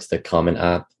most part to the Common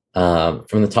App.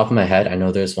 From the top of my head, I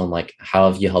know there's one like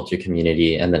how have you helped your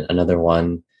community, and then another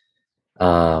one.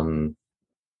 Um,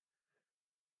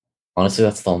 Honestly,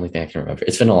 that's the only thing I can remember.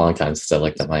 It's been a long time since I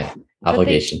looked at my But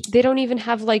application. they don't even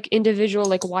have like individual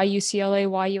like why UCLA,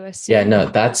 why USC. Yeah, no,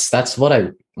 that's what I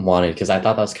wanted because I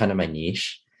thought that was kind of my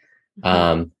niche.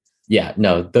 Mhm. Yeah,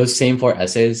 no, those same four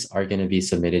essays are going to be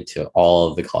submitted to all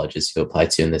of the colleges you apply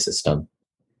to in the system.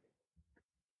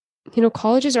 You know,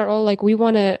 colleges are all like, we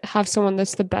want to have someone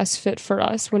that's the best fit for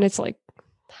us when it's like,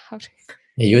 how,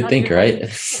 Yeah, you would not think, even like right?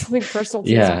 something personal to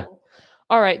the Yeah. school.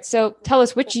 All right. So tell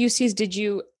us, which UCs did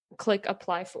you click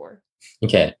apply for?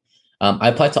 Okay. I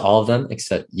applied to all of them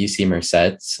except UC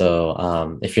Merced.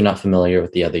 So if you're not familiar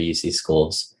with the other UC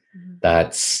schools, Mhm.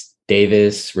 that's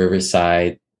Davis,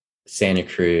 Riverside, Santa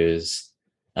Cruz,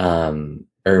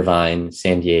 Irvine,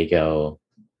 San Diego,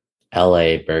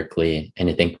 LA, Berkeley, and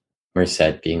I think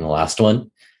Merced being the last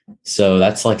one. So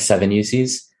that's like seven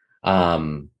UCs.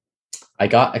 Um, I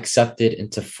got accepted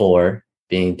into four,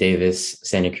 being Davis,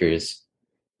 Santa Cruz,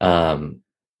 um,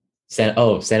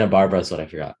 Santa Barbara is what I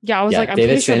forgot. Yeah, I was like, Yeah, I'm pretty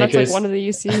Davis, sure Santa that's like one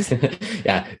Cruz. of the UCs.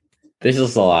 Yeah, this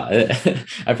is a lot.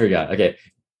 I forgot. Okay,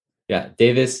 yeah,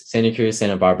 Davis, Santa Cruz,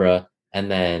 Santa Barbara,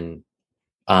 and then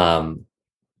um,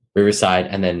 Riverside,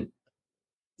 and then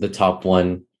the top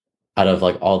one out of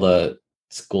like all the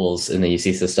schools in the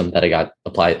UC system that I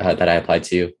applied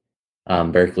to,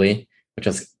 Berkeley, which I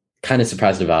was kind of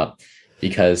surprised about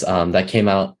because that came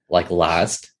out like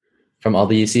last from all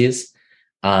the UCs.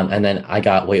 And then I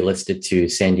got waitlisted to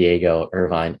San Diego,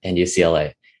 Irvine, and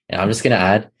UCLA. And I'm just gonna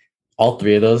add, all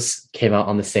three of those came out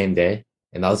on the same day,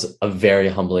 and that was a very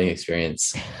humbling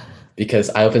experience because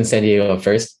I opened San Diego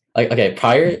first. Like, okay,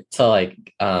 prior to like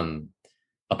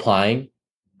applying,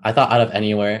 I thought out of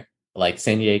anywhere, like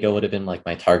San Diego would have been like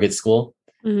my target school.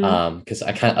 Mhm. Because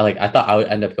I kind of like I thought I would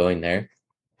end up going there,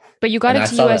 But you got and I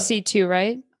into saw that. USC too,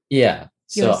 right? Yeah,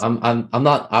 so USC. I'm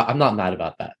not mad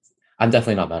about that. I'm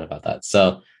definitely not mad about that.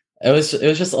 So it was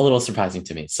just a little surprising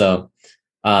to me. So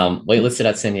waitlisted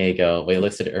at San Diego,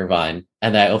 waitlisted at Irvine,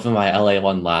 and then I opened my LA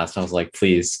one last. I was like,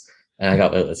 please, and I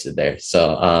got waitlisted there.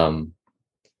 So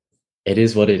it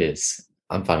is what it is.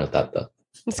 I'm fine with that though.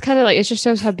 It's kind of like, it just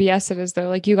shows how BS it is though.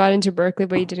 Like you got into Berkeley,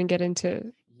 but you didn't get into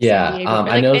San Yeah, Diego. And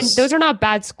I like, know. and those are not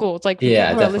bad schools. Like for the Yeah,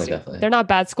 people who are definitely, listening, definitely. they're not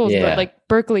bad schools, but Yeah, like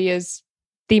Berkeley is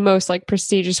the most like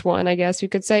prestigious one, I guess you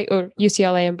could say, or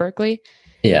UCLA and Berkeley.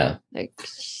 yeah. Like,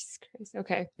 Jesus Christ.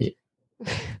 Okay. Yeah.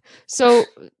 So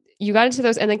you got into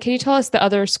those, and then can you tell us the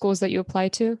other schools that you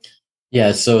applied to?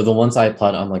 Yeah, so the ones I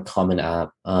applied on like Common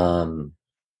App,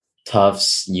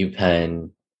 Tufts, UPenn,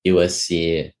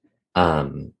 USC,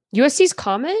 USC's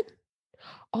common?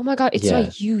 Oh my God, it's yeah,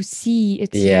 not UC.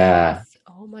 It's yeah, US.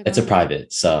 Oh my it's a God.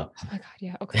 private. So, Oh my God.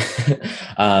 Yeah. Okay.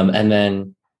 and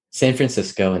then San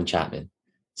Francisco and Chapman.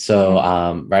 So,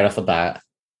 Okay. right off the bat,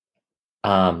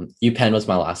 UPenn was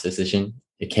my last decision.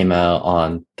 It came out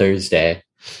on Thursday.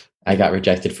 I got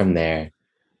rejected from there.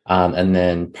 And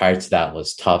then prior to that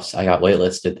was Tufts. I got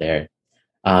waitlisted there.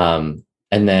 And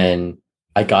then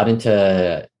I got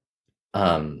into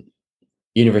um,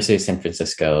 University of San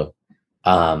Francisco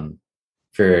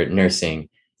for nursing.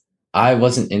 I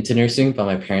wasn't into nursing, but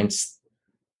my parents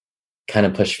kind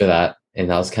of pushed for that, and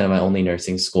that was kind of my only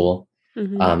nursing school.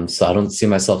 Hmm. So I don't see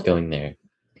myself going there.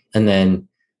 And then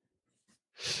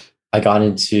I got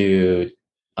into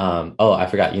oh, I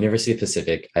forgot University of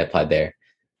Pacific. I applied there.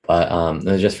 but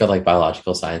it was just for like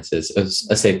biological sciences. It was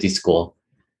a safety school.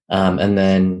 And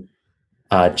then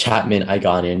Chapman, I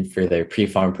got in for their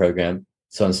pre-farm program.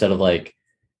 So instead of like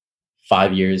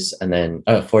 5 years and then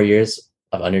 4 years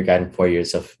of undergrad and 4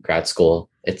 years of grad school,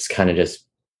 it's kind of just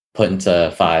put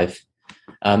into five.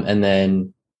 And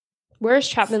then Where is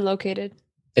Chapman located?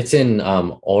 it's in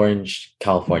Orange,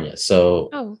 California. So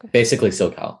Oh, okay. basically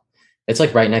SoCal. It's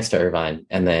like right next to Irvine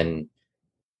and then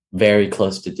very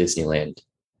close to Disneyland.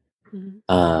 Mhm.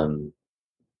 Um,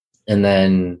 and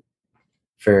then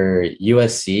for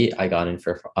USC, I got in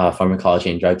for pharmacology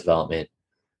and drug development.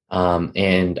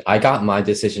 And I got my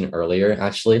decision earlier,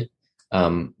 actually,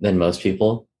 than most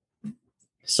people.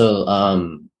 So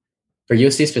for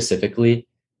USC specifically,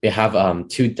 they have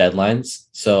two deadlines.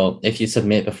 So if you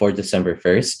submit before December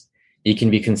 1st, you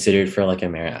can be considered for like a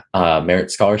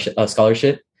merit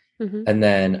scholarship. Mhm. And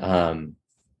then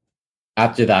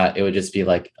after that, it would just be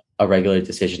like a regular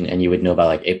decision, and you would know by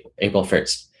like April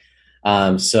 1st.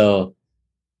 So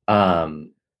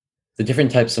the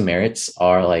different types of merits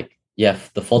are like, yeah,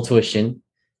 the full tuition,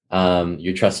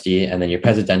 your trustee, and then your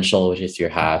presidential, which is your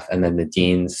half, and then the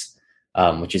dean's,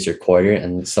 which is your quarter,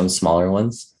 and some smaller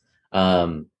ones.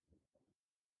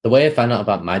 The way I found out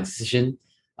about my decision,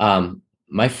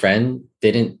 my friend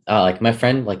didn't like my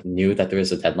friend like knew that there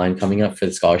was a deadline coming up for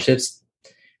the scholarships,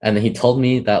 and then he told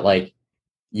me that like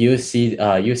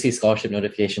USC scholarship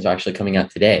notifications are actually coming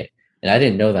out today, and I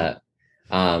didn't know that.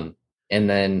 And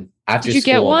then after Did you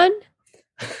get school, one?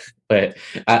 but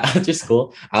after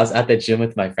school, I was at the gym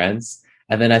with my friends,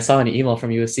 and then I saw an email from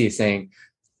USC saying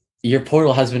your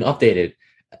portal has been updated.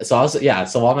 So I was yeah.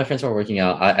 So while my friends were working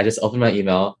out, I just opened my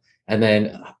email, and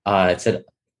then it said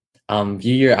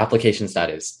view your application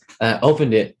status. And I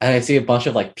opened it, and I see a bunch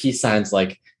of like peace signs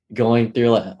like going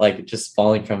through like just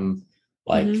falling from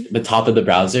like Mhm. the top of the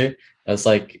browser. I was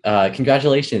like,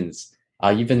 congratulations,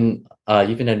 you've been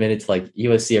admitted to like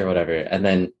USC or whatever. And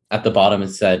then at the bottom it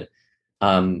said,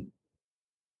 um,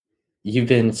 you've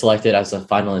been selected as a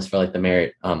finalist for like the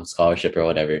merit scholarship or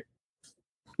whatever.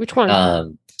 Which one?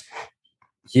 Um,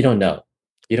 you don't know,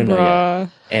 you don't know yet. Bruh.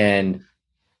 And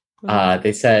Wow.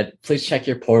 they said, please check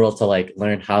your portal to like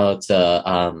learn how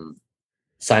to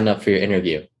sign up for your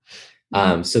interview.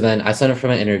 Mhm. So then I signed up for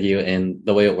my interview, and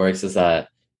the way it works is that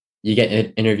you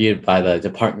get interviewed by the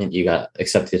department you got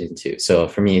accepted into. So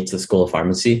for me, it's the School of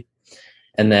Pharmacy.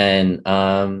 And then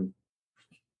I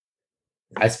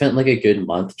spent like a good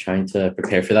month trying to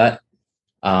prepare for that.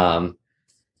 Um,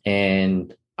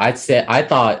 and I'd say I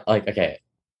thought like, okay,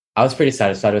 I was pretty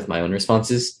satisfied with my own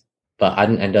responses, but I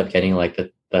didn't end up getting like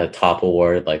the top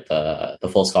award, like the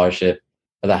full scholarship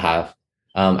or the half.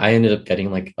 I ended up getting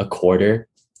like a quarter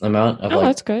amount of Oh, like,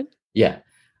 that's good. yeah.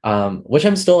 Which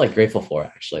I'm still like grateful for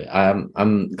actually.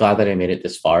 I'm glad that I made it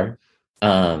this far.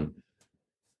 Um,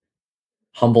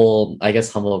 I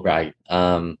guess humble brag.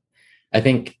 I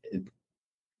think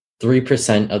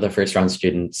 3% of the first round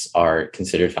students are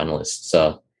considered finalists.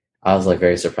 So I was like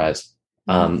very surprised.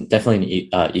 Mhm. Definitely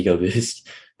an ego boost.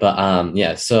 But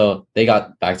yeah, so they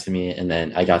got back to me, and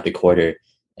then I got the quarter,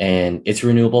 and it's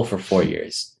renewable for 4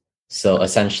 years. So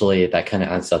essentially that kind of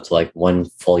adds up to like 1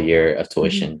 full year of Mhm.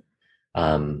 tuition.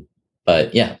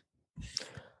 But yeah.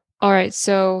 All right.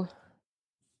 So,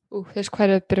 there's quite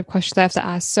a bit of questions I have to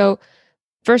ask. So,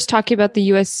 first, talking about the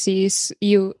USC's,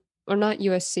 or not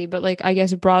USC, but like I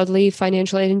guess broadly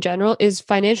financial aid in general. Is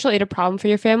financial aid a problem for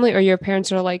your family, or your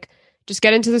parents are like, just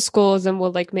get into the schools and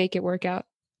we'll like make it work out?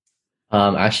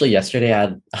 Actually, yesterday I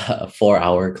had a 4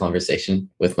 hour conversation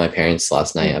with my parents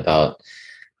last night Mm. about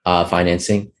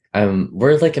financing.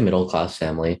 We're like a middle class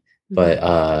family, Mhm.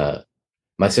 but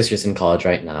my sister's in college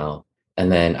right now, and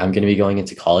then I'm going to be going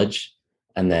into college,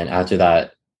 and then after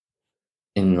that,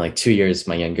 in like 2 years,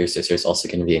 my younger sister's also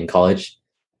going to be in college.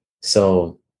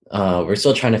 So we're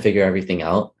still trying to figure everything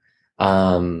out.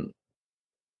 Um,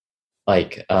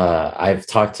 I've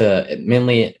talked to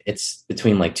mainly it's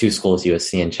between like two schools,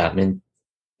 USC and Chapman,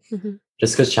 Mhm.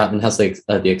 just because Chapman has like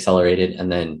the accelerated,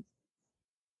 and then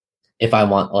if I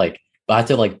want like, but I have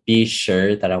to like be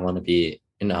sure that I want to be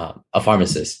in a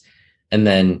pharmacist, and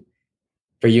then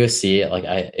for USC, like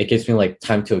it gives me like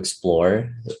time to explore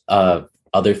uh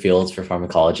other fields for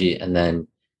pharmacology, and then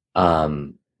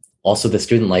um also the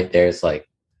student life there is like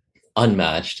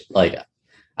unmatched. Like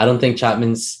I don't think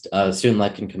Chapman's student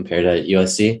life can compare to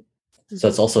USC, so Mhm.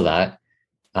 it's also that.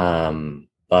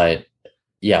 But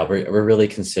yeah, we're really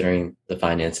considering the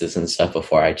finances and stuff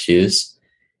before I choose,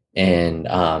 and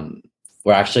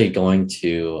we're actually going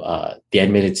to the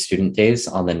admitted student days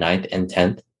on the 9th and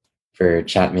 10th for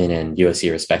Chapman and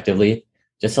USC respectively,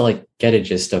 just to like get a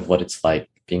gist of what it's like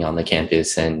being on the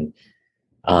campus and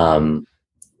um,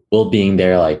 will being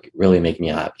there like really make me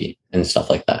happy and stuff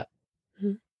like that.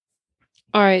 Mhm.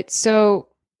 All right. So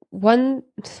one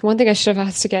thing I should have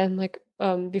asked again, like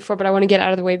before, but I want to get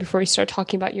out of the way before we start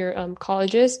talking about your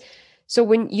colleges. So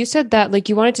when you said that like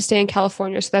you wanted to stay in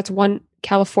California, so that's one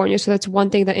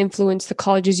thing that influenced the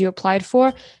colleges you applied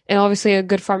for, and obviously a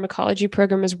good pharmacology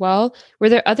program as well. Were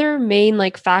there other main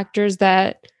like factors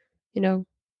that, you know,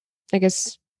 I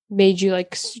guess made you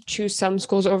like choose some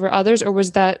schools over others, or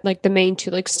was that like the main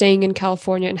two, like staying in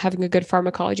California and having a good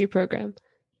pharmacology program?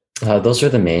 Those are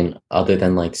the main, other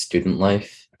than like student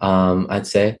life, I'd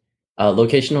say.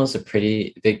 Location was a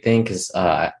pretty big thing because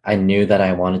I knew that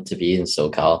I wanted to be in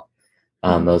SoCal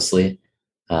mostly.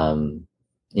 Um,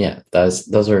 yeah,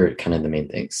 those were kind of the main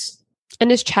things.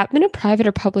 And is Chapman a private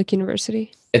or public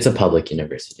university? It's a public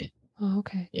university. Oh,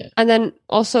 okay. Yeah. And then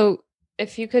also,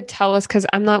 if you could tell us, because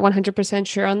I'm not 100%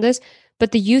 sure on this,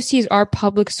 but the UCs are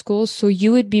public schools, so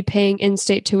you would be paying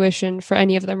in-state tuition for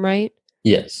any of them, right?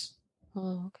 Yes.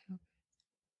 Oh, okay.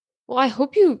 Well, I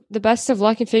hope you the best of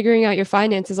luck in figuring out your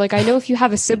finances. Like, I know if you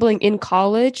have a sibling in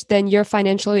college, then your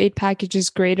financial aid package is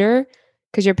greater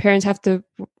because your parents have to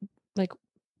like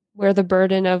wear the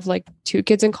burden of like two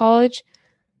kids in college.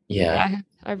 Yeah. Yeah,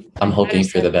 I'm I hoping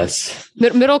for the understand.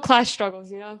 best. Middle class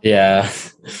struggles, you know? Yeah.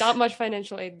 Not much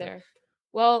financial aid there.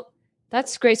 Well,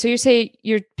 that's great. So you say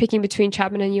you're picking between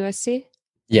Chapman and USC?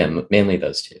 Yeah, mainly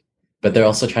those two. But they're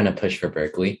also trying to push for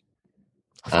Berkeley.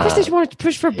 Of course, they just want to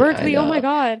push for Yeah, I Berkeley. Oh my know.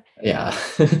 God. Yeah.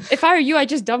 If I were you, I'd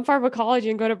just dump pharmacology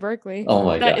and go to Berkeley. Oh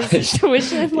my That is gosh.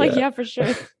 tuition. Like, Yeah. yeah, for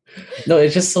sure. No,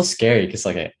 it's just so scary because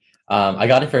like I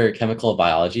got it for chemical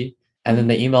biology, and then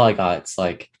the email I got, it's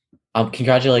like,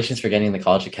 congratulations for getting the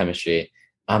College of Chemistry.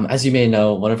 As you may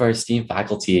know, one of our esteemed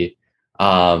faculty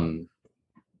um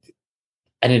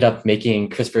ended up making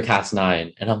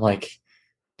CRISPR-Cas9, and I'm like,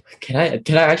 can I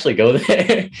actually go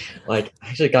there? Like, I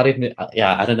actually got it.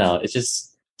 Yeah, I don't know. It's just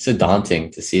so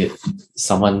daunting to see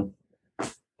someone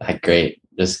that great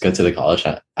just go to the college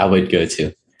I would go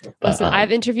to. But Listen,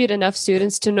 I've interviewed enough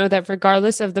students to know that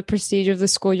regardless of the prestige of the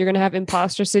school, you're going to have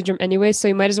imposter syndrome anyway. So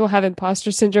you might as well have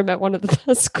imposter syndrome at one of the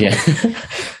best schools. yeah.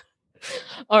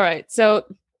 All right. So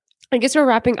I guess we're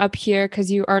wrapping up here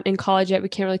because you aren't in college yet. We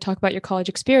can't really talk about your college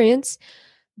experience.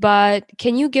 But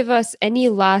can you give us any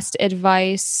last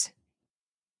advice?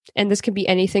 And this can be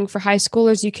anything for high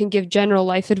schoolers. You can give general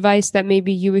life advice that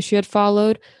maybe you wish you had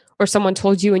followed, or someone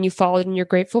told you and you followed and you're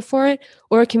grateful for it.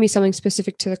 Or it can be something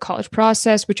specific to the college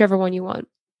process, whichever one you want,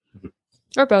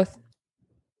 or both.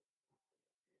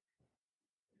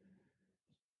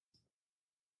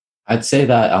 I'd say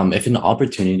that if an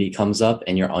opportunity comes up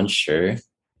and you're unsure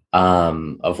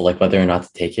of like whether or not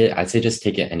to take it, I'd say just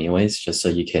take it anyways, just so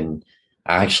you can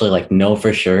actually like know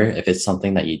for sure if it's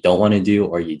something that you don't want to do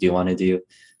or you do want to do.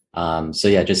 So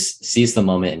yeah, just seize the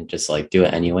moment and just like do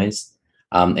it anyways.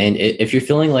 And if you're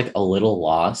feeling like a little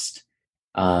lost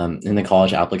in the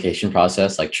college application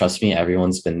process, like trust me,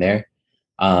 everyone's been there.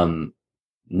 Um,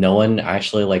 no one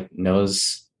actually like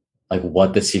knows like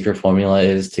what the secret formula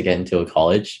is to get into a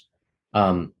college.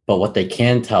 But what they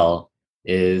can tell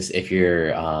is if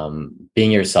you're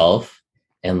being yourself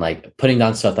and like putting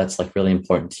down stuff that's like really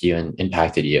important to you and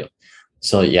impacted you.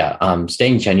 So yeah,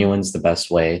 staying genuine is the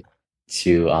best way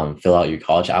to fill out your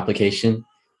college application,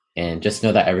 and just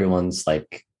know that everyone's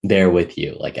like there with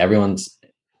you. Like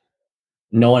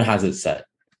no one has it set.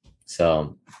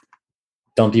 So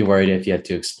don't be worried if you have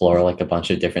to explore like a bunch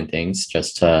of different things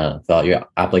just to fill out your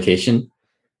application,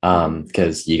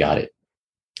 because you got it.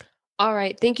 All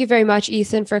right. Thank you very much,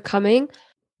 Ethan, for coming.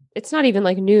 It's not even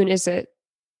like noon, is it,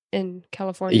 in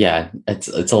California? Yeah, it's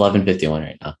 11:51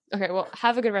 right now. Okay. Well,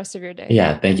 have a good rest of your day.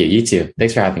 Yeah, thank you. You too.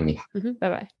 Thanks for having me.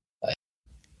 Bye-bye.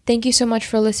 Thank you so much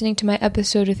for listening to my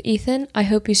episode with Ethan. I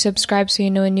hope you subscribe so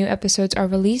you know when new episodes are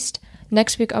released.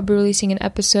 Next week, I'll be releasing an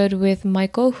episode with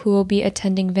Michael, who will be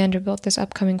attending Vanderbilt this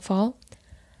upcoming fall.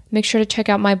 Make sure to check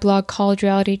out my blog,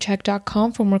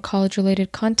 collegerealitycheck.com, for more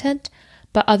college-related content.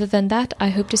 But other than that, I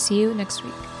hope to see you next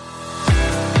week.